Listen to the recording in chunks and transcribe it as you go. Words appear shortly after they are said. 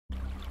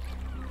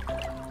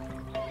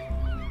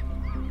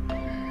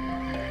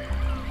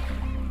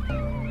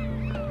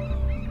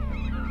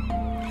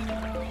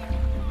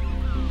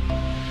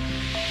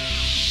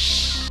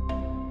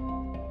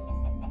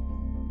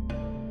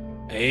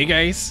Hey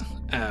guys,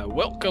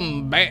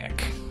 welcome back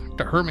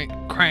to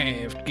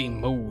HermitCraft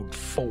Game Mode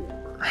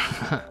 4.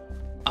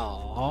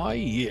 Aw,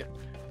 yeah.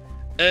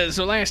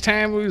 So last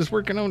time we was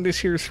working on this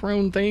here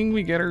throne thing,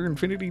 we got our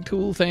infinity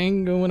tool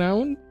thing going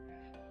on.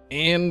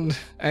 And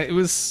it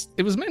was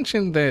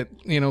mentioned that,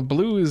 you know,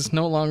 blue is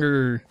no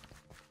longer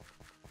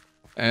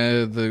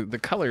the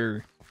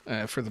color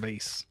for the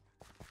base.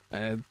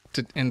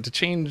 To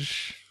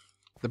change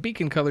the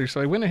beacon color,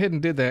 so I went ahead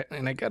and did that,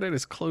 and I got it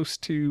as close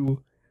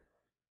to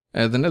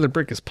the nether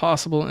brick as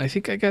possible, and I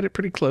think I got it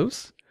pretty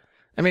close.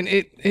 I mean,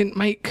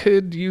 it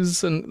could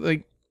use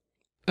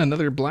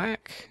another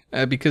black,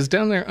 because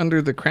down there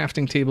under the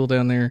crafting table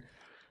down there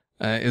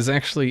is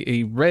actually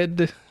a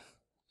red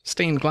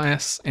stained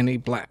glass and a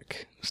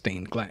black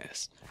stained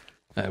glass,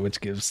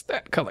 which gives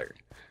that color.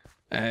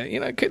 You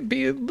know, it could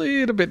be a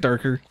little bit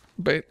darker,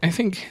 but I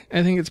think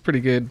it's pretty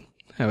good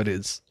how it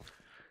is.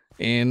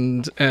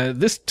 And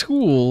this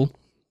tool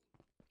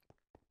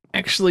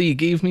actually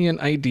gave me an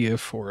idea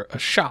for a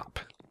shop.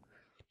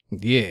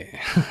 Yeah.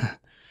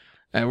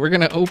 We're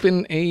going to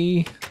open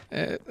a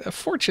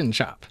fortune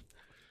shop.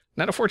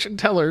 Not a fortune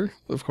teller,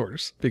 of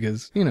course,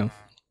 because, you know,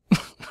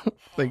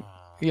 like,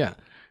 yeah.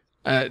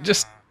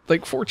 Just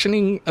like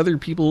fortuning other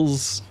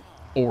people's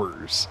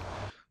ores,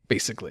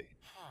 basically.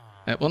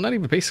 Well, not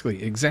even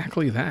basically,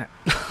 exactly that.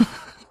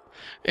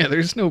 Yeah,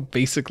 there's no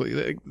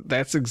basically.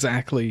 That's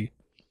exactly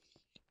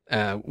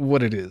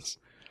what it is.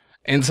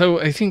 And so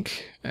I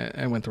think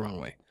I went the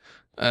wrong way.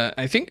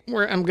 I think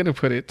where I'm going to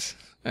put it,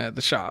 the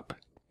shop,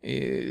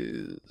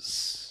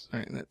 is...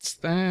 All right, that's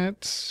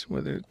that.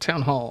 Whether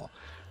Town Hall.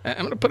 I'm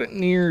going to put it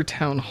near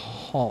Town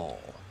Hall.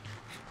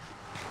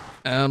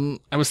 I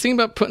was thinking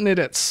about putting it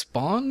at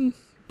spawn,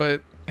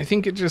 but I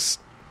think it's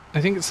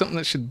something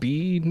that should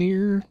be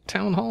near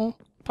Town Hall,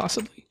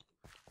 possibly.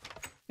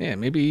 Yeah,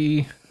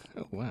 maybe...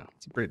 Oh, wow,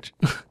 it's a bridge.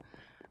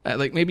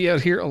 Like maybe out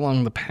here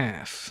along the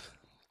path.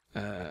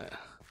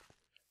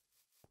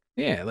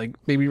 Yeah, like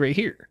maybe right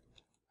here.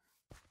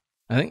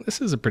 I think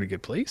this is a pretty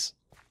good place.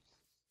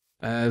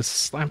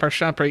 Slap our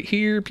shop right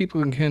here.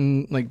 People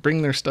can like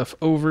bring their stuff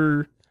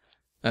over,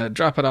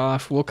 drop it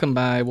off. We'll come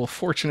by. We'll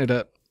fortune it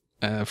up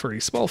for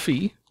a small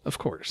fee, of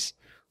course.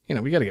 You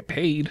know, we got to get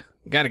paid.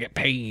 We got to get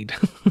paid.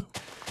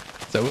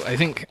 So I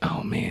think,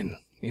 oh man,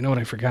 you know what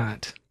I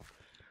forgot?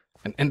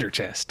 An ender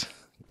chest.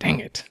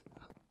 Dang it.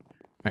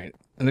 All right,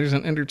 and there's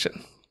an ender chest.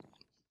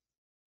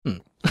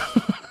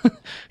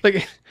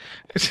 Like,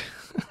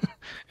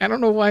 I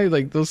don't know why,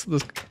 like, those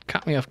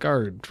caught me off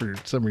guard for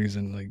some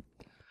reason, like.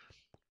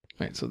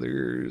 Alright, so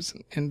there's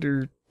an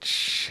ender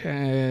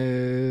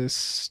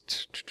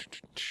chest.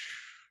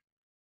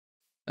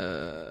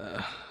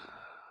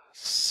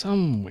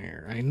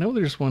 Somewhere. I know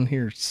there's one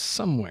here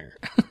somewhere.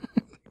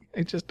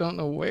 I just don't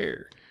know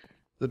where.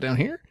 Is it down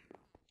here?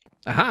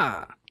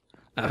 Aha!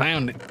 I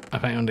found it.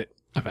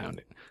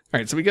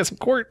 Alright, so we got some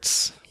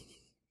quartz.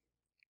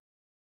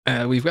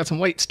 We've got some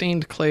white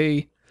stained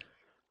clay.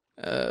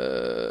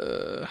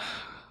 Dang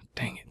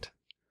it.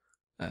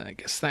 I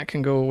guess that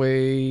can go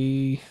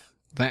away.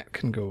 That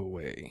can go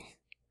away.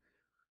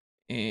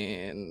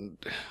 And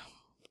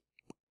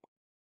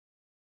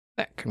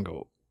that can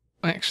go.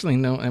 Actually,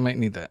 no, I might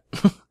need that.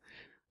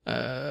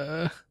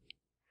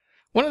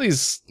 One of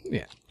these.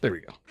 Yeah, there we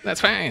go. That's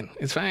fine.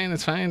 It's fine. No,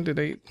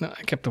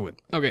 I kept the wood.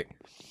 Okay.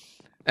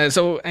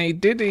 So I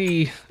did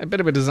a bit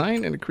of a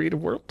design in a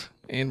creative world,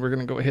 and we're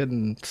going to go ahead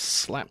and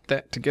slap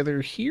that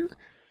together here.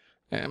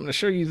 I'm going to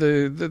show you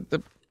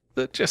the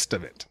gist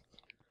of it.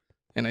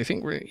 And I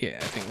think right here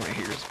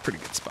is a pretty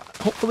good spot.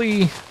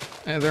 Hopefully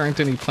there aren't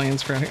any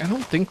plans for anything. I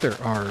don't think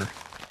there are.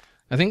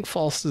 I think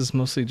False is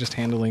mostly just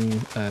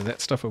handling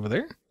that stuff over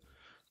there.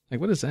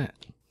 Like, what is that?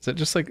 Is that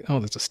just like, oh,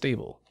 that's a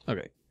stable.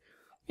 Okay.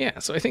 Yeah,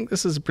 so I think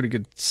this is a pretty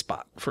good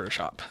spot for a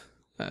shop.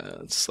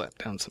 Let's slap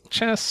down some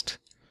chest.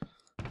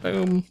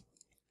 Boom.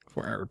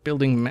 For our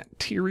building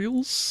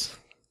materials.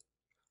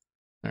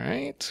 All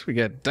right, we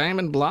got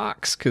diamond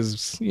blocks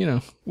because, you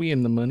know, we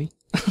in the money.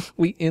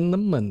 We in the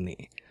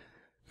money.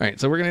 All right,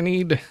 so we're going to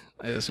need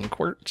some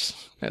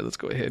quartz. Let's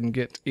go ahead and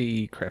get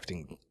a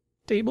crafting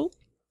table.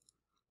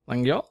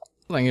 Thank y'all.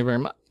 Thank you very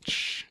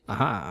much.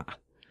 Aha.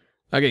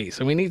 Okay,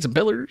 so we need some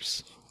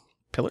pillars.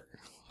 Pillar.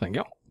 Thank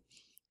y'all.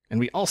 And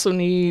we also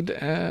need,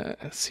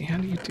 let's see, how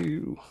do you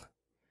do?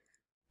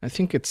 I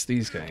think it's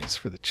these guys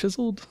for the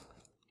chiseled.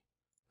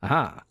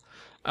 Aha.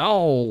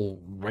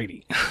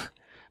 Alrighty.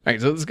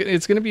 Alright, so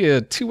it's going to be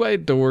a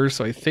 2-wide door,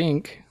 so I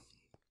think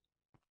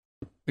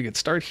we could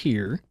start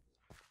here.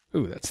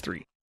 Ooh, that's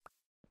 3.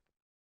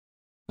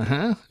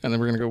 And then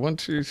we're going to go 1,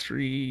 2,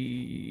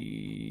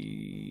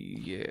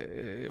 3,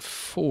 yeah,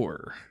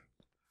 4.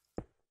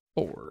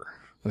 4.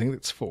 I think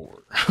that's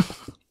 4.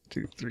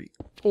 2, 3,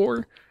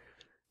 4.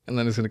 And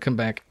then it's going to come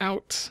back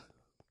out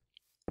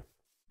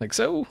like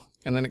so.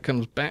 And then it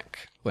comes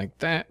back like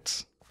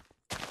that.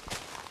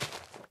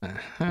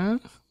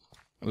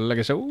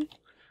 Like so.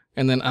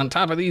 And then on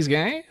top of these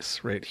guys,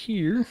 right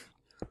here,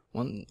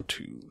 1,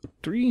 2,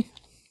 3.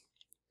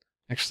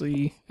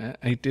 Actually,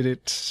 I did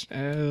it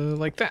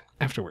like that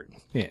afterward.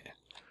 Yeah.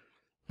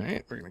 All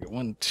right, we're gonna go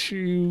 1,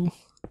 2,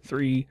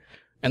 3,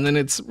 and then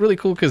it's really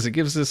cool because it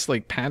gives this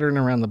like pattern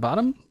around the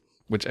bottom,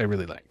 which I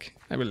really like.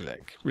 I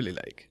really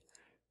like.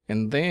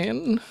 And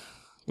then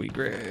we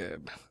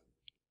grab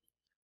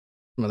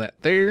some of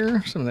that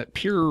there, some of that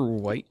pure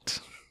white.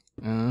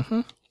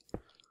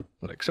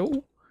 Like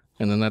so.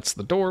 And then that's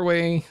the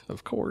doorway,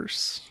 of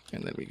course.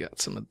 And then we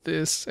got some of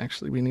this.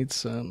 Actually, we need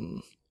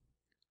some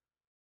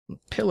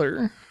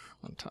pillar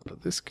on top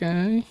of this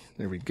guy.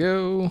 There we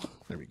go.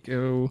 There we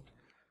go.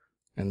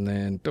 And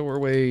then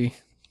doorway.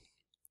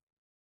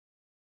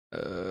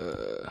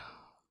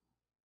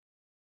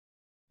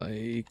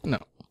 Like, no.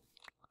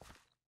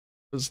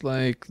 It was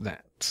like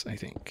that, I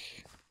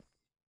think.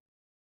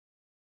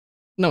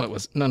 No, it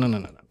was. No. No.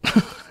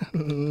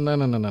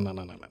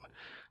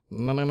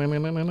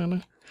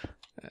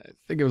 I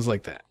think it was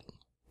like that.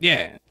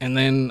 Yeah, and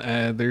then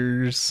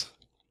there's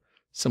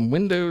some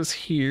windows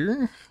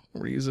here.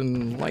 We're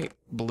using light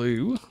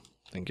blue.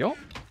 Thank y'all.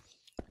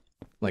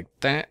 Like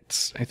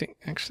that. I think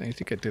I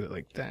did it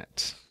like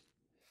that.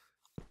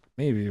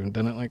 Maybe even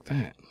done it like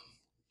that.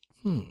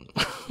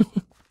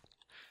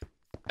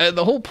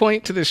 The whole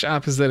point to the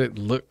shop is that it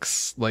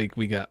looks like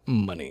we got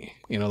money.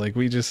 You know, like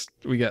we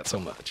got so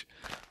much.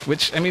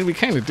 Which, I mean, we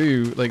kind of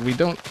do. Like, we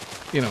don't,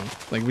 you know,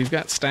 like we've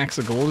got stacks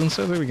of gold and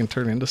stuff that we can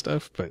turn into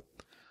stuff, but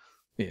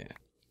yeah.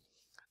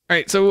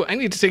 Alright, so I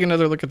need to take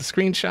another look at the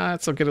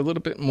screenshots. I'll get a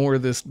little bit more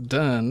of this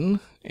done,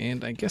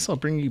 and I guess I'll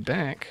bring you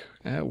back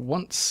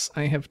once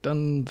I have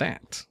done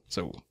that.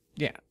 So,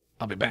 yeah,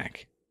 I'll be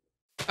back.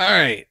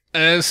 Alright,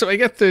 so I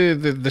got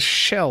the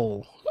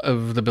shell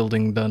of the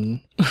building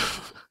done.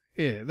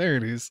 Yeah, there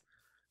it is.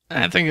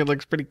 I think it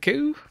looks pretty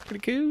cool.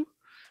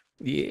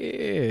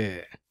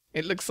 Yeah.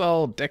 It looks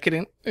all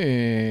decadent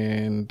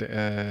and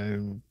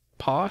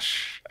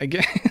posh, I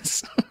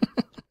guess.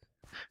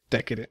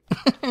 Decadent.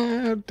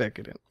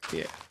 Decadent,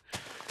 yeah.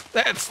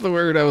 That's the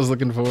word I was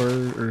looking for,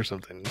 or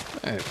something.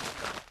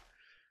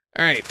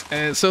 Alright,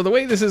 so the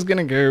way this is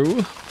gonna go,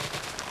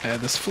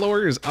 this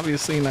floor is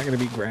obviously not gonna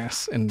be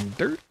grass and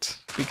dirt,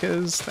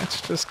 because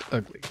that's just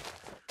ugly.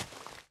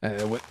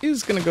 What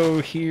is gonna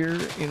go here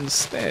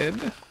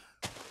instead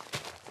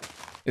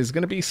is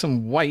going to be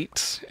some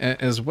white,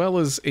 as well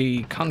as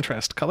a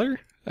contrast color,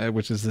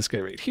 which is this guy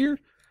right here.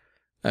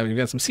 We've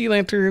got some sea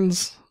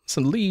lanterns,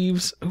 some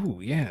leaves. Oh,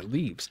 yeah,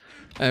 leaves.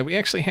 We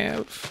actually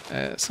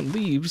have some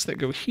leaves that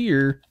go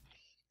here,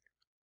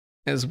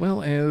 as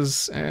well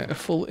as a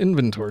full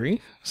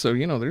inventory. So,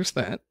 you know, there's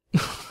that.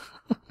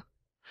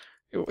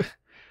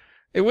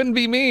 It wouldn't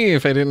be me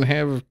if I didn't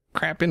have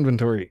crap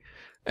inventory.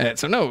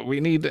 So, no, we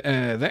need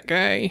that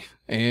guy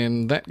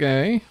and that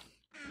guy.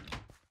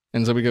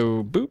 And so we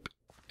go boop.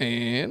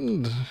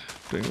 And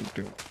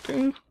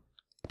boop,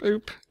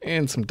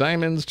 and some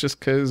diamonds just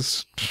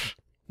because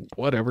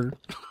whatever.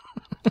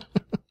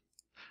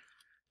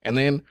 And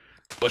then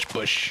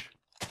bush.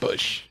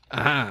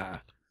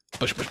 Aha,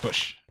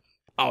 bush.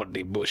 All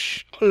the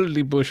bush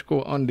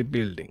go on the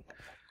building.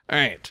 All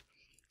right,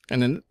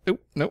 and then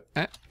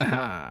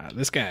aha,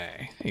 this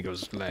guy, he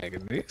goes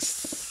like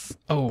this.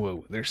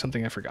 Oh, there's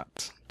something I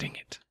forgot. Dang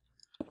it.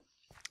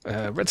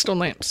 Redstone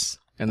lamps,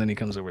 and then he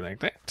comes over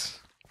like that.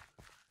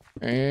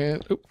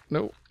 And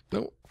no.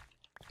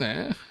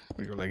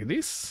 We go like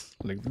this.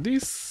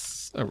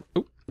 Oh,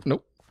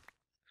 nope.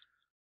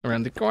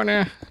 Around the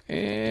corner,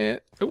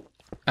 and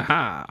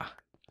aha.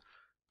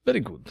 Very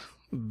good.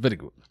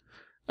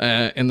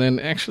 And then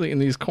actually in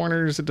these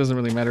corners, it doesn't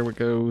really matter what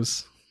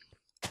goes.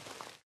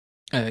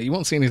 You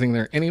won't see anything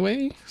there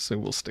anyway, so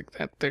we'll stick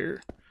that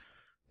there,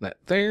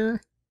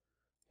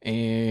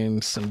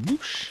 and some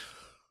boosh.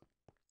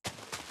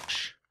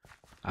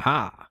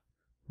 Aha,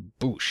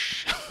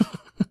 boosh.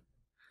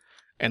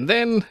 And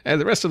then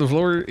the rest of the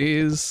floor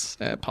is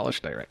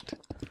polished direct.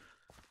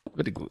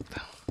 Very good.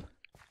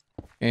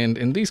 And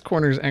in these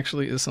corners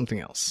actually is something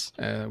else.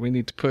 We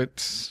need to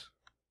put...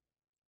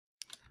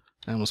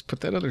 I almost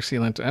put that other sea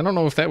lantern. I don't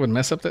know if that would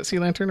mess up that sea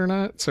lantern or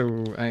not,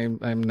 so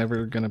I'm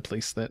never going to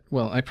place that.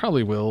 Well, I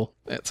probably will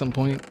at some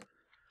point.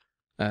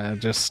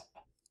 Just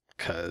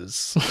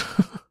because.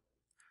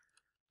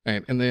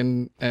 Alright, and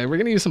then we're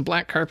going to use some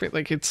black carpet.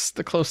 Like, it's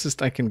the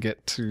closest I can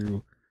get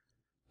to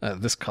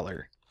this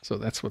color. So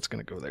that's what's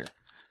going to go there.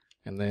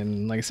 And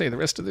then, like I say, the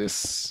rest of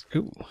this,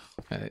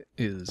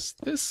 is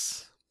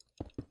this.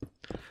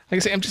 Like I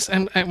say,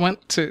 I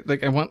want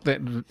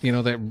that, you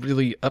know, that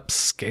really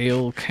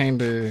upscale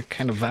kind of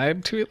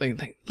vibe to it.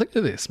 Like, look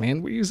at this,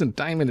 man. We're using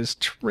diamond as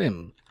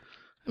trim.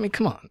 I mean,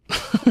 come on.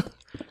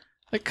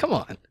 Like, come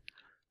on.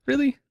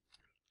 Really?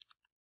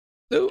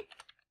 No.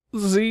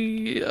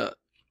 See ya.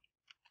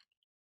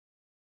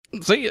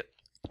 All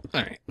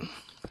right.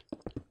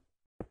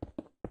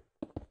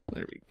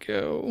 There we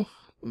go.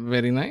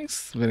 Very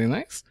nice. All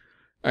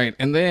right,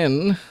 and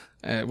then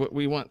what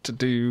we want to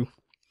do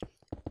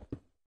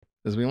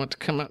is we want to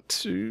come up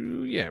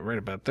to, yeah, right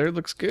about there.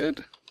 Looks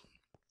good.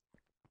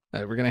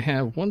 We're going to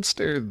have one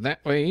stair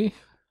that way.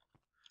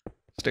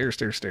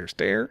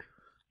 Stair.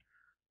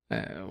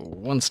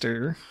 One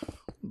stair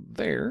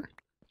there.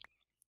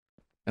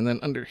 And then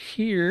under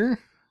here,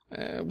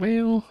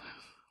 Well,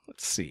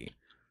 let's see.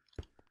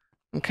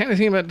 I'm kind of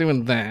thinking about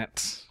doing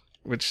that,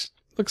 which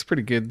looks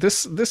pretty good.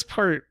 This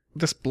part,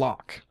 this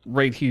block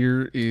right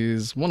here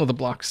is one of the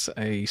blocks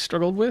I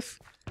struggled with.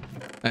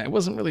 I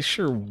wasn't really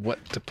sure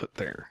what to put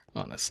there,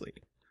 honestly.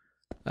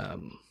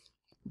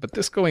 But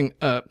this going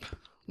up,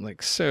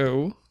 like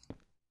so,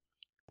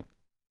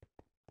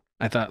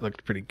 I thought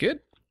looked pretty good.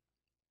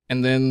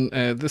 And then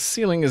this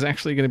ceiling is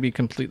actually going to be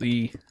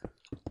completely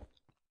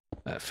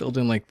filled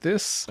in like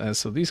this.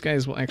 So these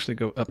guys will actually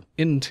go up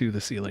into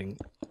the ceiling,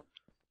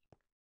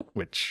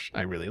 which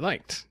I really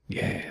liked.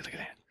 Yeah, look at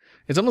that.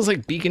 It's almost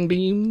like beacon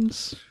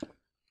beams.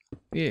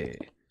 Yeah.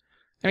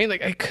 I mean,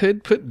 like, I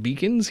could put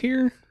beacons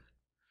here.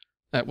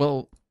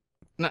 Well,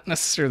 not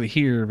necessarily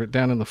here, but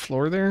down on the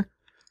floor there.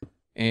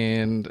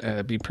 And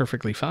be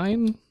perfectly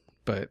fine.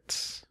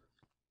 But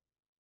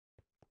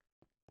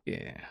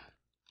yeah,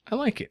 I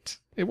like it.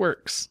 It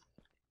works.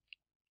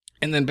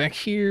 And then back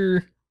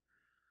here,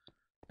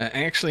 I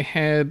actually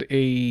had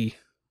a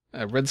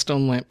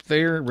redstone lamp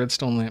there,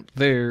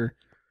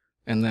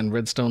 and then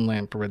redstone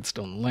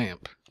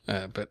lamp.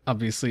 But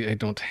obviously I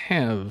don't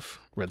have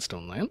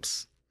redstone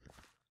lamps.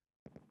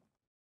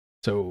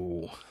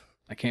 So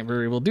I can't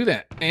very well do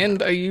that.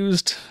 And I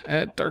used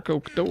dark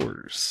oak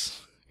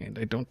doors, and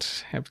I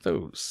don't have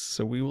those.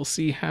 So we will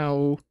see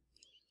how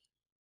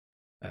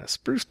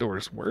spruce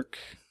doors work,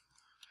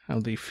 how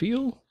they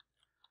feel.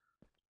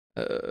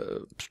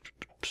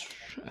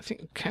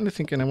 Kind of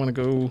thinking I want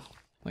to go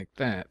like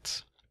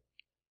that.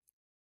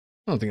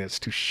 I don't think that's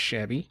too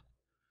shabby.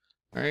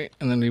 All right,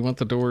 and then we want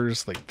the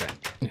doors like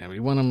that. Yeah, we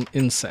want them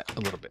inset a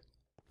little bit.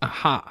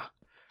 Aha!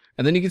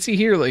 And then you can see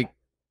here, like,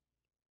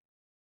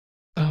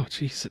 oh,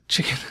 jeez,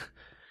 chicken.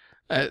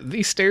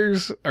 These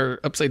stairs are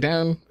upside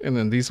down, and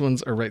then these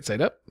ones are right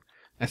side up.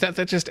 I thought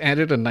that just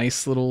added a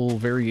nice little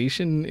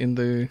variation in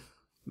the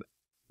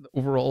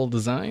overall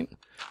design.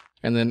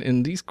 And then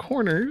in these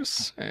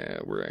corners,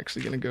 we're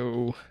actually going to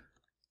go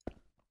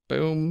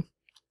boom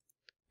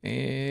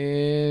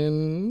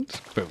and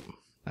boom.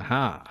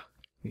 Aha.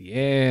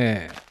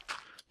 Yeah.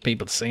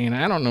 People saying,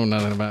 I don't know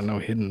nothing about no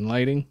hidden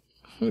lighting.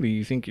 Who do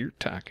you think you're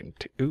talking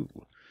to?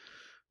 Ooh,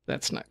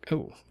 that's not...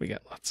 Oh, we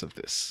got lots of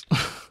this. All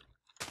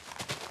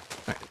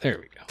right, there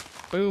we go.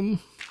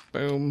 Boom,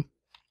 boom.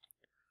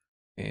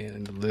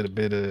 And a little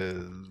bit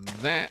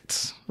of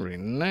that. Really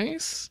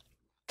nice.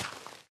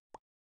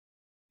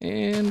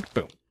 And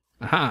boom.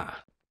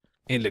 Aha.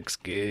 It looks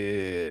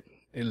good.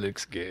 It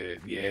looks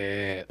good.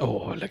 Yeah.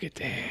 Oh, look at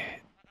that.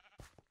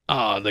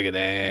 Oh, look at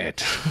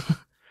that.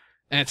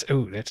 That's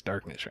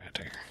darkness right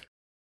there.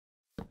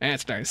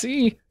 That's dark.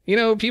 See, you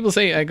know, people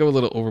say I go a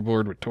little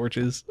overboard with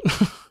torches.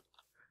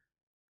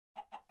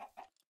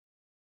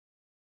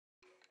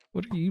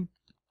 What are you?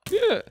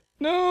 Yeah.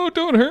 No,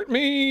 don't hurt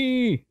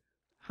me.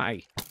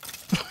 Hi.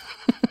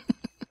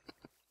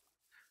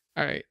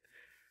 All right.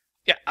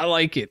 Yeah, I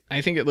like it.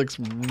 I think it looks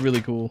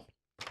really cool.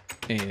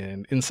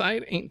 And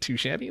inside ain't too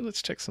shabby.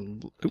 Let's check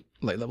some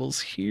light levels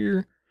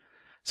here.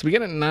 So we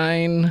got a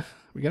 9.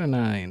 We got a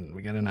 9.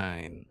 We got a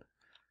 9.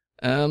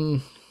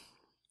 Not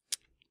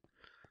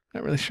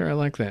really sure I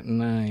like that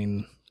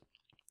 9.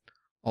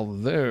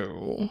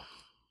 Although,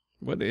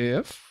 what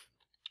if...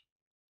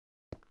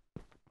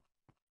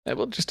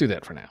 we'll just do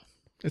that for now.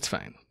 It's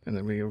fine. And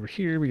then we over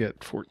here, we got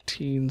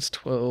 14s,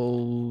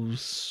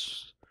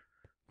 12s.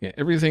 Yeah,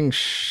 everything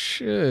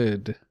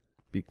should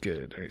be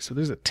good. All right, so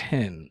there's a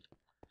 10.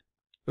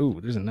 Oh,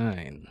 there's a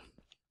 9.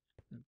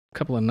 A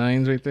couple of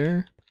 9s right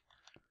there.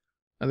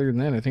 Other than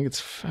that, I think it's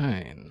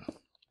fine.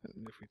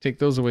 If we take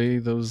those away,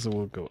 those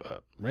will go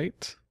up,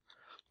 right?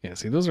 Yeah,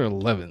 see, those are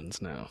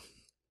 11s now.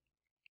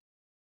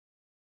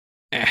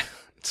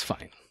 It's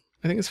fine.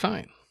 I think it's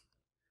fine.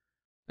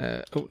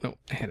 Oh, no,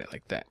 I had it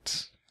like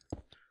that.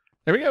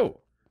 There we go.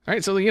 All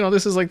right, so, you know,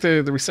 this is like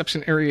the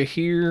reception area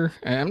here.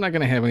 I'm not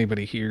going to have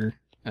anybody here.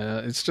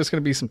 It's just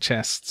going to be some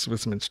chests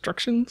with some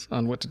instructions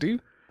on what to do.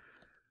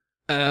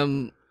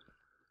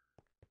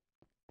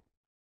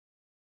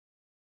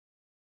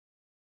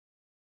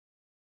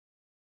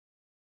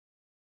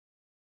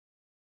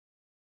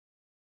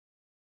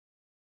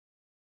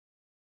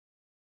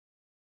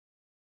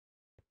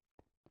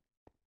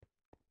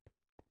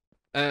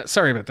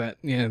 Sorry about that.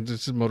 Yeah,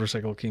 just a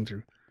motorcycle came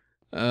through.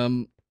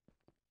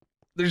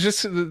 There's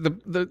just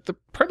the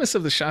premise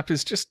of the shop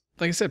is just,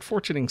 like I said,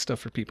 fortuning stuff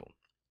for people.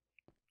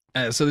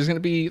 So there's going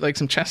to be like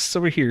some chests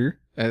over here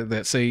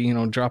that say, you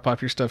know, drop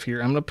off your stuff here.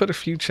 I'm going to put a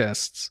few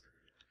chests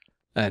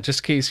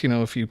just in case, you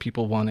know, a few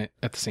people want it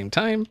at the same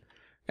time.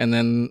 And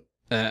then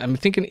I'm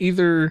thinking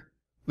either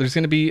there's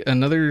going to be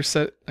another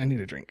set. I need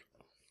a drink.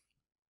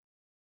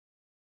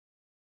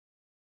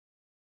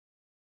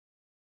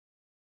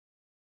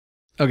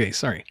 Okay,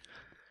 sorry.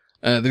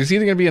 There's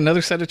either going to be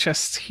another set of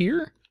chests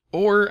here,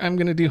 or I'm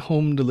going to do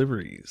home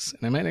deliveries.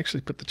 And I might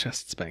actually put the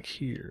chests back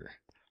here.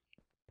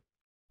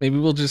 Maybe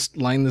we'll just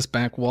line this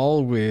back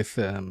wall with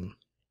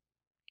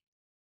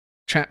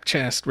trap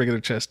chest,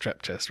 regular chest,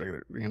 trap chest,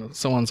 regular, you know,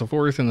 so on and so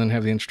forth, and then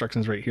have the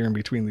instructions right here in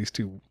between these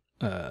two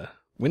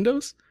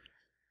windows.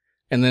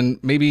 And then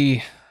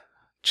maybe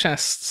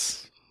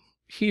chests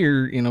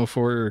here, you know,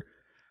 for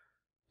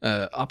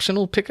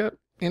optional pickup.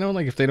 You know,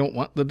 like if they don't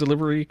want the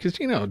delivery, because,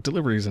 you know,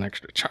 delivery is an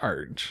extra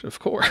charge, of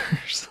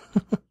course.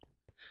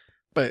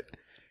 But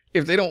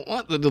if they don't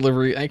want the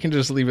delivery, I can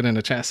just leave it in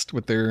a chest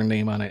with their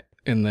name on it,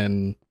 and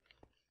then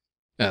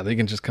they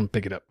can just come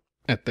pick it up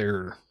at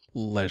their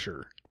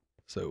leisure.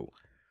 So,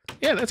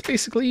 yeah, that's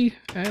basically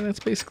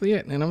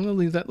it. And I'm gonna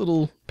leave that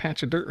little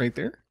patch of dirt right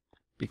there,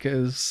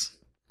 because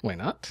why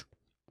not?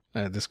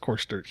 This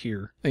coarse dirt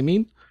here. I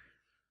mean,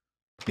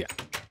 yeah,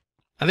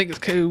 I think it's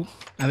cool.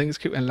 I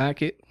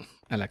like it.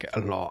 I like it a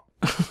lot.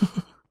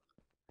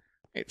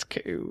 It's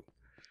cool.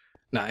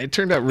 Nah, it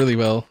turned out really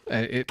well.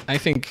 I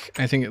think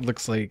it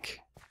looks like.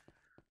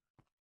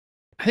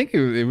 I think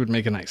it would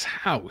make a nice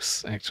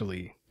house,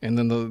 actually. And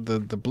then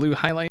the blue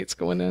highlights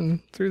going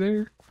in through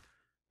there.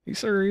 You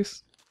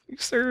serious? You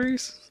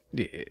serious?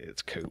 Yeah,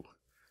 it's cool.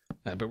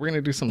 But we're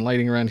gonna do some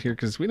lighting around here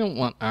because we don't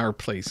want our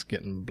place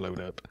getting blowed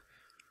up.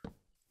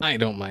 I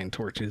don't mind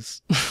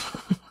torches.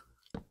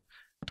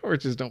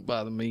 Torches don't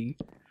bother me.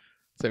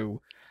 So.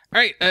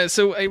 Alright,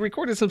 so I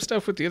recorded some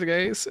stuff with the other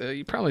guys.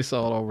 You probably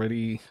saw it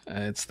already.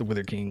 It's the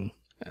Wither King.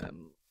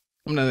 I'm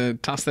going to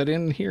toss that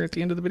in here at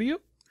the end of the video.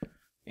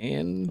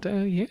 And,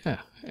 yeah,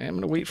 I'm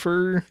going to wait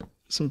for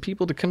some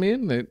people to come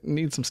in that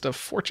need some stuff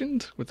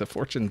fortuned with a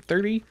fortune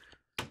 30.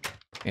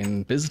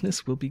 And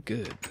business will be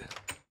good.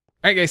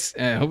 Alright, guys,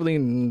 hopefully you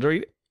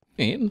enjoyed it.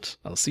 And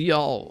I'll see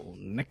y'all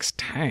next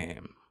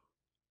time.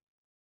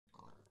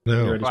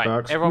 No.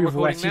 Right, everyone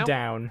recording now? You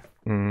down.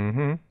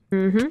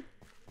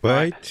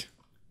 Wait.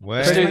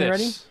 Let's do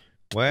this.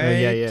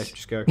 Wait. Yeah,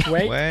 just go.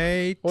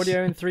 Wait.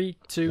 Audio in 3,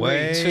 2,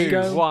 Wait.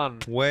 2, 1.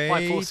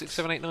 5, 4, 6,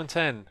 7, 8, 9,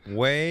 10.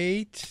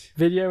 Wait.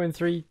 Video in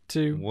 3,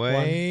 2,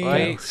 Wait.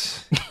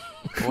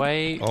 1.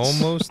 Wait.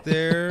 Almost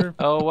there.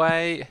 Oh,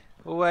 wait.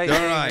 Wait.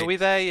 All right. Are we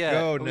there yet?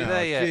 Go Are we now.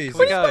 there yet? Jesus Can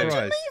we go?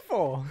 Christ.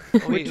 For?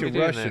 Quit you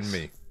rushing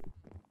me.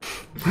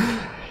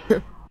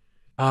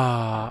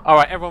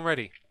 Alright, everyone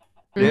ready?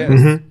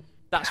 Yes.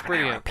 That's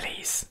brilliant.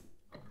 Please.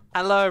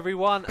 Hello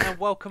everyone and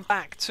welcome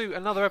back to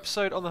another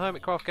episode on the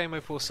HermitCraft Game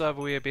Mode 4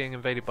 server. We are being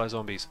invaded by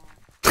zombies.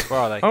 Where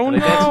are they? Oh are they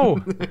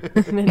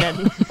no!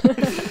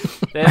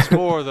 There's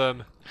more of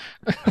them.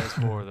 There's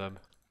more of them.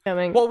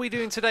 Coming. What are we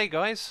doing today,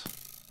 guys?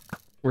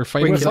 We're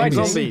fighting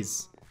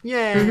zombies.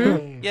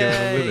 Yay!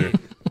 Yay!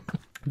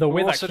 The We're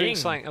Wither also doing King.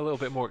 something a little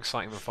bit more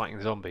exciting than fighting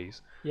the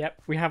zombies.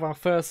 Yep, we have our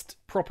first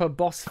proper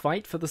boss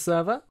fight for the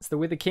server. It's the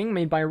Wither King,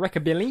 made by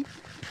Rockabilly.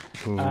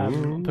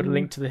 Put a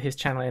link to his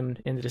channel in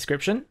the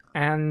description.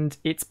 And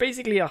it's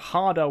basically a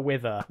harder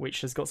Wither,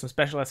 which has got some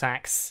special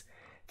attacks,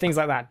 things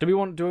like that. Do you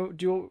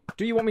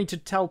want me to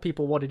tell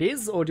people what it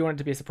is, or do you want it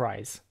to be a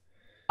surprise?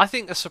 I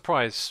think a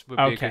surprise would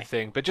be a good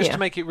thing, but just to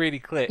make it really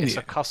clear, it's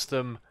a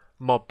custom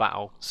mob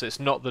battle, so it's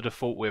not the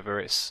default Wither,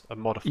 it's a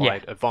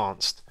modified,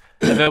 advanced.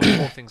 And there'll be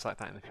more things like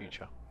that in the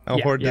future.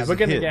 We're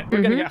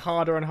gonna get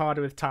harder and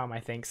harder with time. I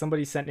think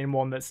somebody sent in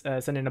one that's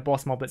sent in a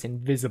boss mob that's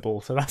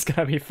invisible, so that's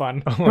gonna be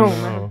fun. Oh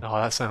no! Oh,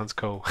 that sounds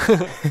cool.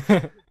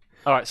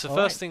 All right, so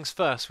first things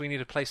first, we need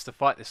a place to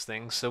fight this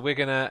thing. So we're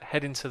gonna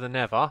head into the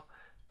Nether,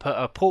 put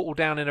a portal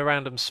down in a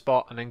random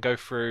spot, and then go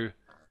through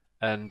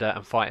and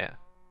fight it.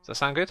 Does that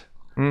sound good?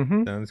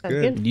 Sounds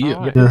good.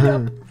 Yeah.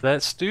 Right.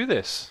 Let's do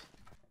this.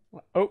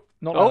 Oh,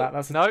 not like that.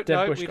 That's a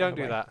dead bush we going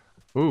don't do away. that.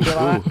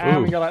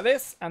 And we go like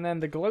this, and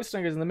then the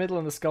glowstone goes in the middle,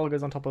 and the skull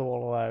goes on top of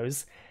all of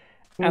those.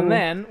 And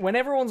then, when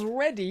everyone's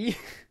ready,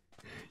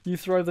 you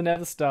throw the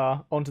Nether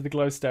Star onto the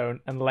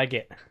glowstone and leg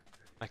it.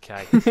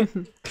 Okay.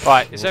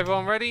 Right, is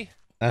everyone ready?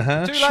 Too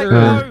late, Sure.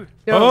 go!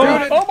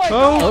 Oh my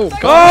god!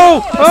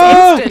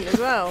 That's instant as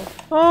well.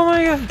 Oh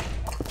my god!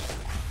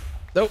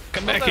 Nope,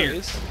 come back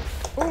here.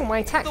 Oh, my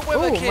attack. The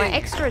Wither Oh, King. my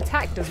extra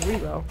attack does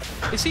really well.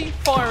 Is he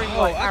firing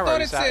like I thought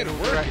arrows it out said in all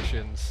working.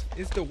 directions?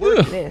 It's the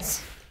work.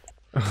 This.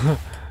 I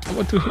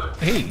want to hit.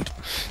 Hey,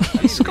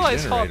 This guy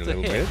is hard to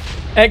hit.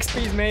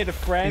 XP's made a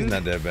friend. He's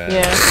not that bad.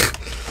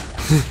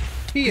 Yeah.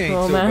 He ain't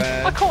Oh, so man.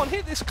 bad. I can't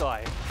hit this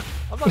guy.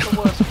 I'm like the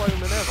worst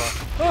bowman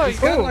ever. Oh, he's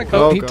got like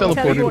Oh, a he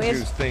teleported.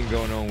 juice thing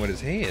going on with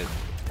his head.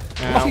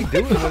 What's he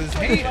doing with his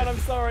Man, hand? I'm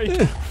sorry.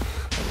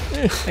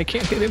 I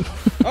can't hit him.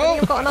 Oh,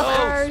 I've got enough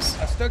arrows.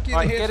 I stuck you in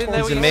Right, the head. get in for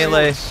there a with second. your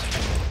melee.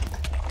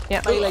 swords.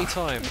 Yeah. Melee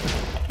time.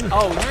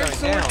 Oh, Iron he's going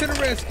sword to down.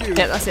 the rescue.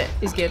 Yeah, that's it.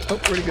 He's good. Oh,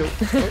 where'd he go?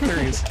 Oh, there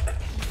he is.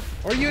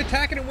 Are you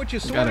attacking him with your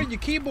sword Got or him. your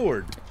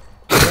keyboard?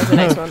 There's the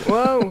next one.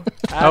 Whoa.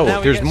 And now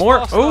he there's gets more.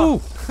 faster.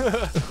 Oh!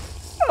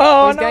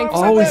 Oh, he's going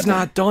Oh, he's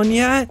not done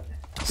yet.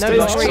 No,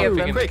 there's three of Moving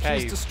them. in the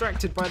cave.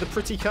 Distracted by the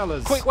pretty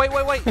colours. Quick,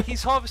 wait.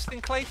 He's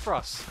harvesting clay for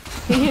us.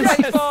 Yes.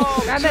 Clay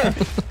farm! Grab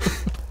it.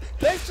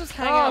 Let's just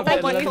hang Oh, out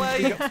thank there and you. let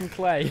him dig up some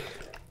clay.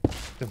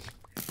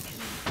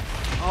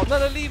 Oh,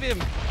 no, leave him.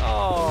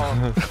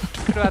 Oh,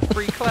 could have had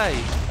free clay.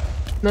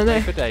 No, Clay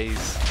no. for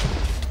days.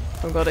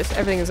 Oh god,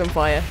 everything is on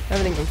fire.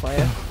 Everything's on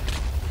fire.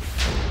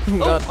 Oh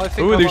god. I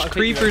think Ooh, I there's might have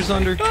hit you, creepers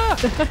actually.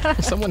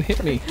 under. Someone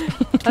hit me.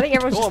 I think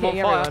everyone's Oh, just I'm on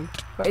hitting fire. everyone.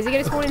 Wait, is he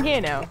going to spawn in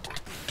here now?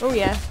 Oh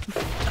yeah.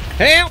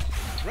 Help!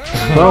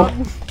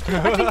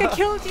 I think I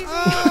killed you.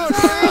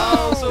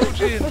 Oh,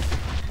 Soldier.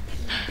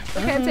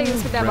 Okay, I'm taking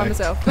this one down by Wrecked.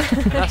 myself.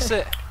 That's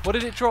it. What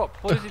did it drop?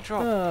 What did it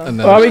drop? Another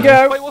There we one.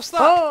 go. Wait, what's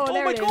that? Oh, Oh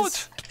there my it god!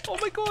 is. Oh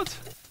my god!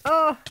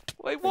 Oh,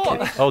 Wait,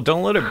 what? Oh,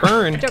 don't let it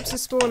burn. drops a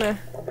spawner.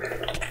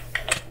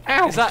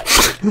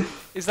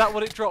 Is that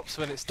what it drops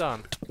when it's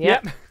done?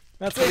 Yep.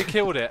 That's So we it.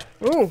 killed it.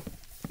 Ooh.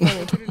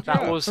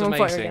 That was I'm on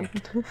fire amazing.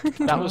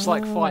 again. That was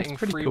like fighting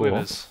pretty three cool.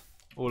 withers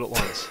all at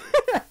once.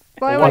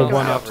 Why One would I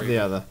One go? after the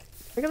other.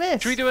 Look at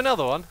this. Should we do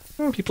another one?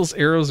 People's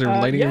arrows are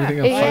lighting yeah. everything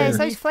on Yeah, fire. it's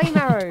those flame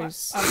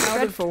arrows. I'm out of-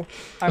 Dreadful.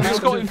 I'm It's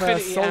out got of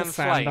infinity soul and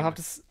sand.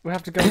 flame. We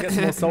have to go and get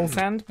some more soul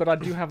sand, but I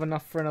do have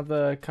enough for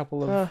another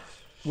couple of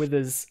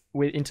withers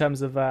in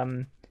terms of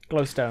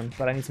glowstone.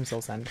 But I need some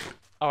soul sand.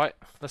 All right,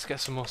 let's get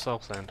some more soul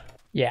sand.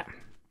 Yeah.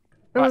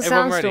 There was Right, a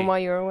everyone sandstorm ready? while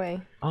you were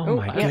away. Oh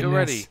my I yeah. think you're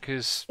goodness. ready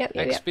because Yep,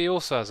 yep, yep. XB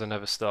also has a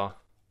Nether Star.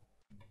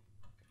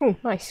 Oh,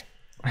 nice.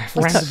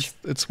 It's,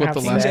 it's what the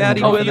Have last some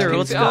Daddy one Oh, was. Wither, yeah.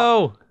 let's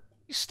go.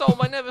 You stole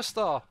my Nether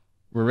Star.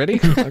 We're ready?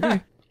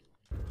 Okay.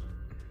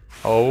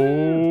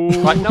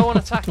 Oh. Right, no one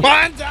attack it.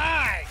 One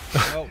die!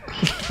 Oh,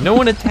 No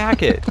one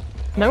attack it.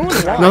 No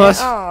one's right. No,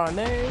 that's- Oh,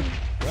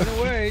 no. run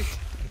away.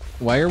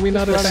 Why are we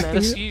not Run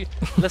attacking then. it?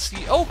 Let's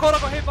see. Oh god, I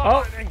got hit by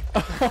lightning.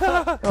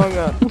 Oh,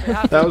 God. It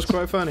happens. That was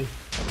quite funny.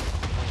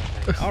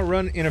 I'll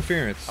run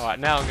interference All right,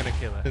 now I'm gonna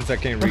kill it. since I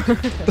can't reach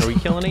it. Are we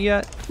killing it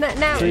yet?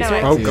 Now, Please,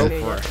 Oh, it's go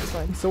good, for yeah, it. it's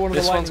fine. So one of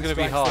This the one's lightning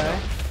gonna be strikes harder.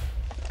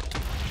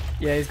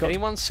 there. Yeah, he's got.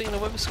 Anyone seen a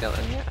wither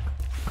skeleton yet?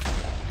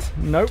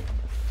 Nope.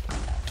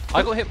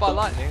 I got hit by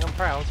lightning. I'm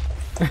proud.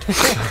 Get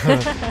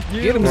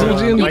him,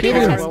 Zul'jin, Like get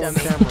him. well on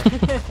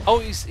camera. Oh,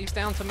 he's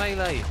down to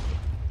melee.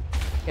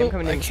 Yeah, I'm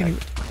coming I in. can't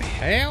even...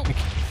 Help!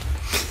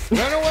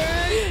 Run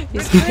away!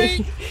 He's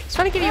Retreat!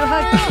 trying to give you a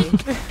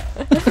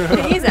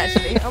hug. He is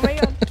actually. Oh my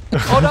god.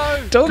 Oh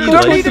no! Don't He go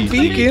likes to the these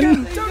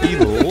beacon! He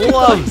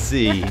loves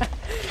thee.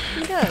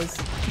 He does.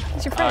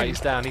 He's your Ah, friend. he's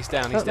down. He's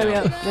down. Oh, He's there we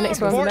down. are. The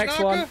next one. Fort next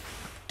one. Knocker!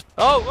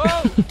 Oh,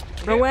 whoa!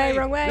 Wrong way,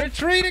 wrong way.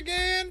 Retreat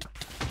again!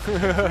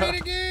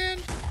 Retreat again!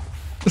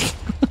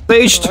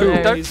 Stage Oh,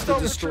 2 no. is to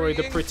Stop destroy the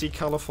retreating. pretty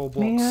colourful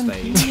block Man,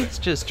 stage. he's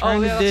just Oh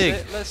trying yeah, to that's dig.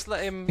 it. Let's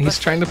let him. He's let's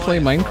trying to let play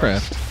him mine for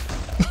us.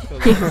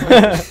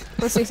 Minecraft.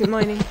 Let's do some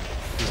mining.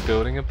 He's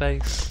building a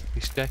base.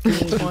 He's checking it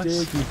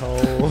twice. Diggy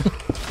hole.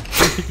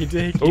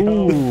 Diggy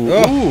hole. Ooh.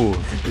 Oh.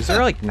 Ooh. Is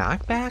there like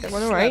knockback? That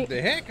one Slap alright.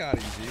 the heck out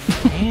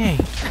of you, Dang.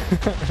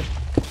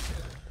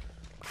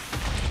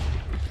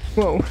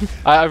 Whoa.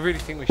 I really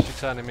think we should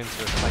turn him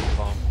into a clay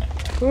farm.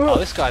 Oh,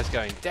 this guy's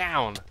going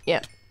down.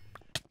 Yeah.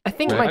 I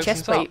think Right. my Opens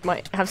chest up. plate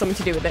might have something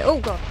to do with it. Oh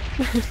god.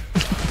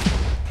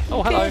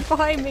 Oh, hello. Get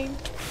behind me.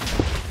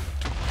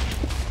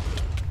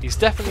 He's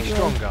definitely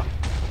stronger.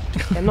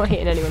 Yeah, I'm not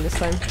hitting anyone this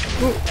time.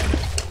 Ooh.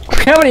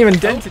 I haven't even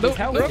dented no, his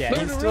health no, yet. no,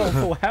 He's no, still no. on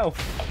full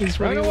health. He's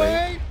Run running away.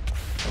 away!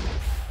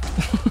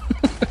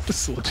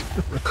 Soldier.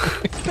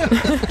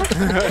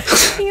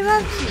 He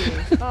loves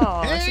you.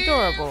 Oh, that's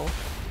adorable.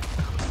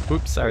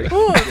 Oops, sorry.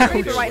 Oh, there's a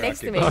creeper right next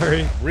to me.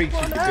 Sorry. Reach, you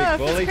On big earth, there's a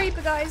bully.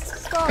 creeper, guys.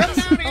 Stop. Come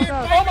down here! Oh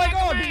god. Oh my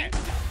god!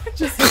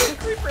 Just a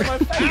creeper in my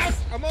face.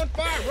 I'm on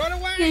fire! Run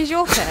away! He's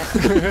your pet.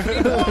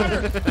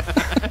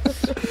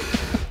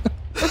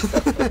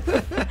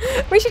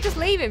 We should just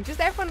leave him. Just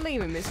everyone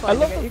leave him. It's I fine.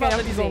 love You're the gonna fact that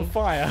have he's to on see.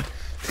 fire.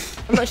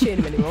 I'm not shooting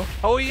him anymore.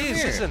 Oh, he is,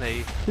 Here. isn't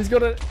he? He's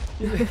got a.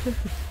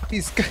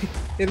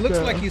 It looks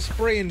like he's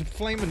spraying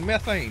flaming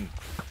methane.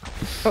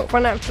 Oh,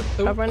 run out of,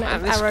 I've run out Man,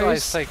 of this guy's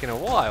arrows. taking a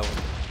while.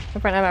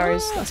 I've run out of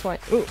arrows. That's why.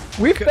 Ooh.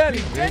 We've barely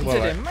Well,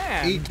 dented I him,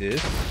 man. Eat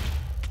this.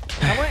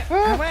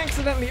 Have I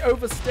accidentally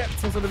overstepped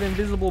some sort of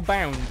invisible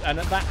bound, and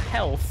at that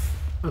health,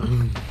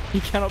 he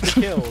cannot be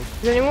killed?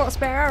 Does anyone want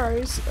spare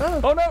arrows?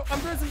 Oh. Oh no, I'm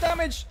doing some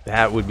damage.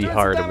 That would be Doing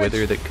hard. some A damage.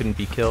 wither that couldn't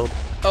be killed.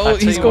 Oh, I'll tell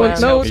he's you going. what,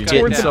 No, he's towards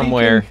getting the down.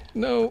 somewhere. beacon.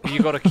 No. You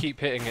got to keep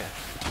hitting it.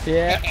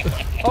 Yeah.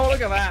 Oh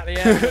look at that.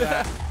 Yeah. Look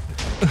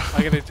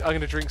at that. I'm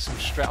gonna drink some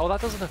stress. Oh, that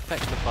doesn't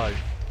affect the bow.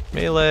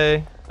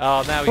 Melee.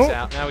 Oh, now he's Oh.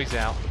 out. Now he's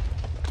out.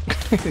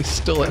 He's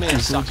still Come at here,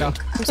 his sucker.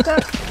 I'm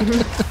stuck.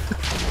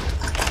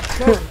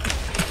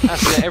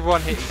 That's it.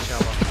 Everyone hit each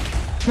other.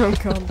 Oh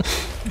god.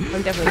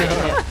 I'm definitely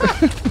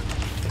getting hit.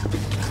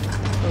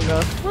 Oh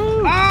god.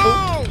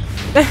 Oh!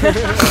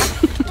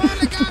 Oh,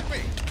 they got me!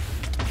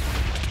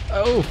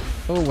 Oh.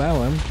 Oh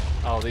wow.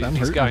 Oh, I'm he's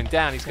hurting. going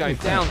down. He's going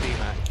down,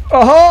 D-Mac.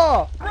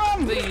 Aha!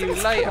 See you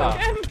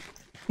later.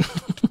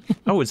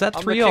 Oh, is that I'm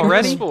the three king of the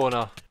already?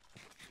 spawner.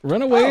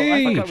 Run Oh, I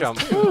away. thought that was Jump.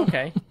 two.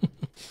 Okay.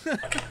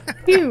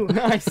 Phew.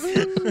 Nice.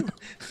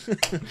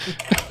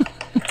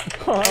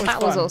 Oh,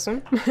 That was fun. awesome.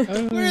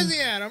 Where is he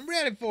at? I'm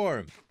ready for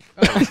him.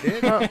 Oh, he's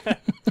dead. Oh.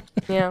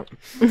 Yeah.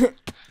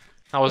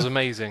 That was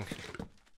amazing.